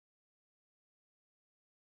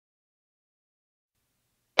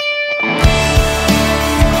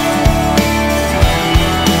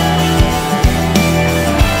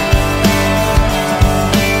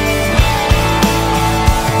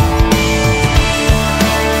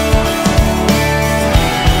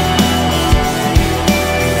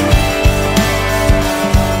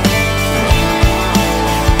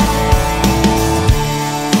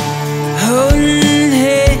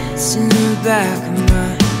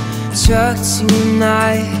truck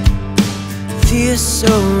tonight feels so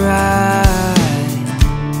right.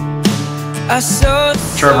 I saw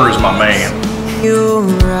Trevor is my man. your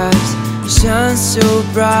eyes shine so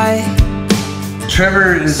bright.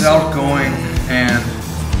 Trevor is outgoing and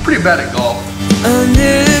pretty bad at golf.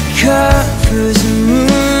 Under the covers of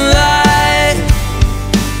moonlight,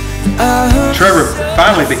 Trevor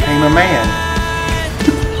finally became a man.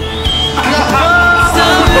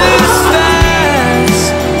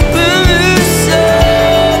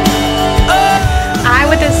 I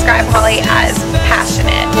would describe Holly as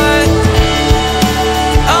passionate.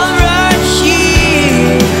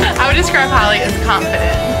 I would describe Holly as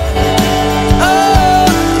confident.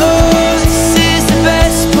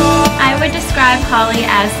 I would describe Holly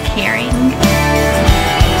as caring.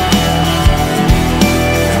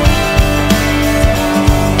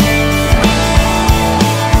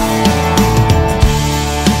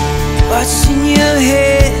 Watching your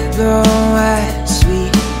head blow as we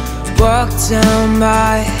walk down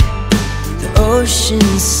by the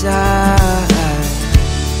ocean side.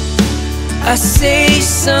 I say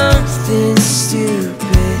something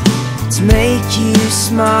stupid to make you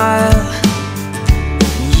smile.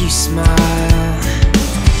 You smile.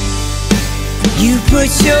 You put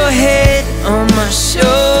your head on my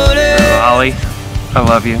shoulder. Holly, I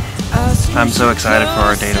love you. I'm so excited for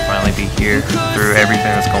our day to finally be here through everything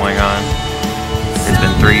that's going on. It's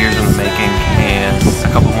been 3 years in the making, and a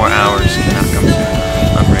couple more hours cannot come soon.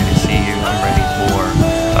 I'm ready to see you. I'm ready for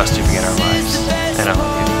us to begin our lives. And I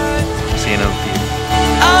love you. See you in another few.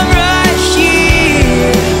 I'm right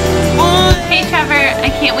here. Hey Trevor, I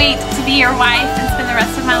can't wait to be your wife and spend the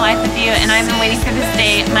rest of my life with you, and I've been waiting for this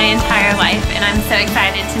day my entire life, and I'm so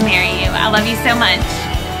excited to marry you. I love you so much.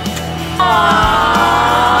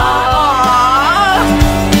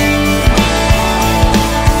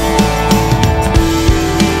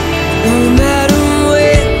 No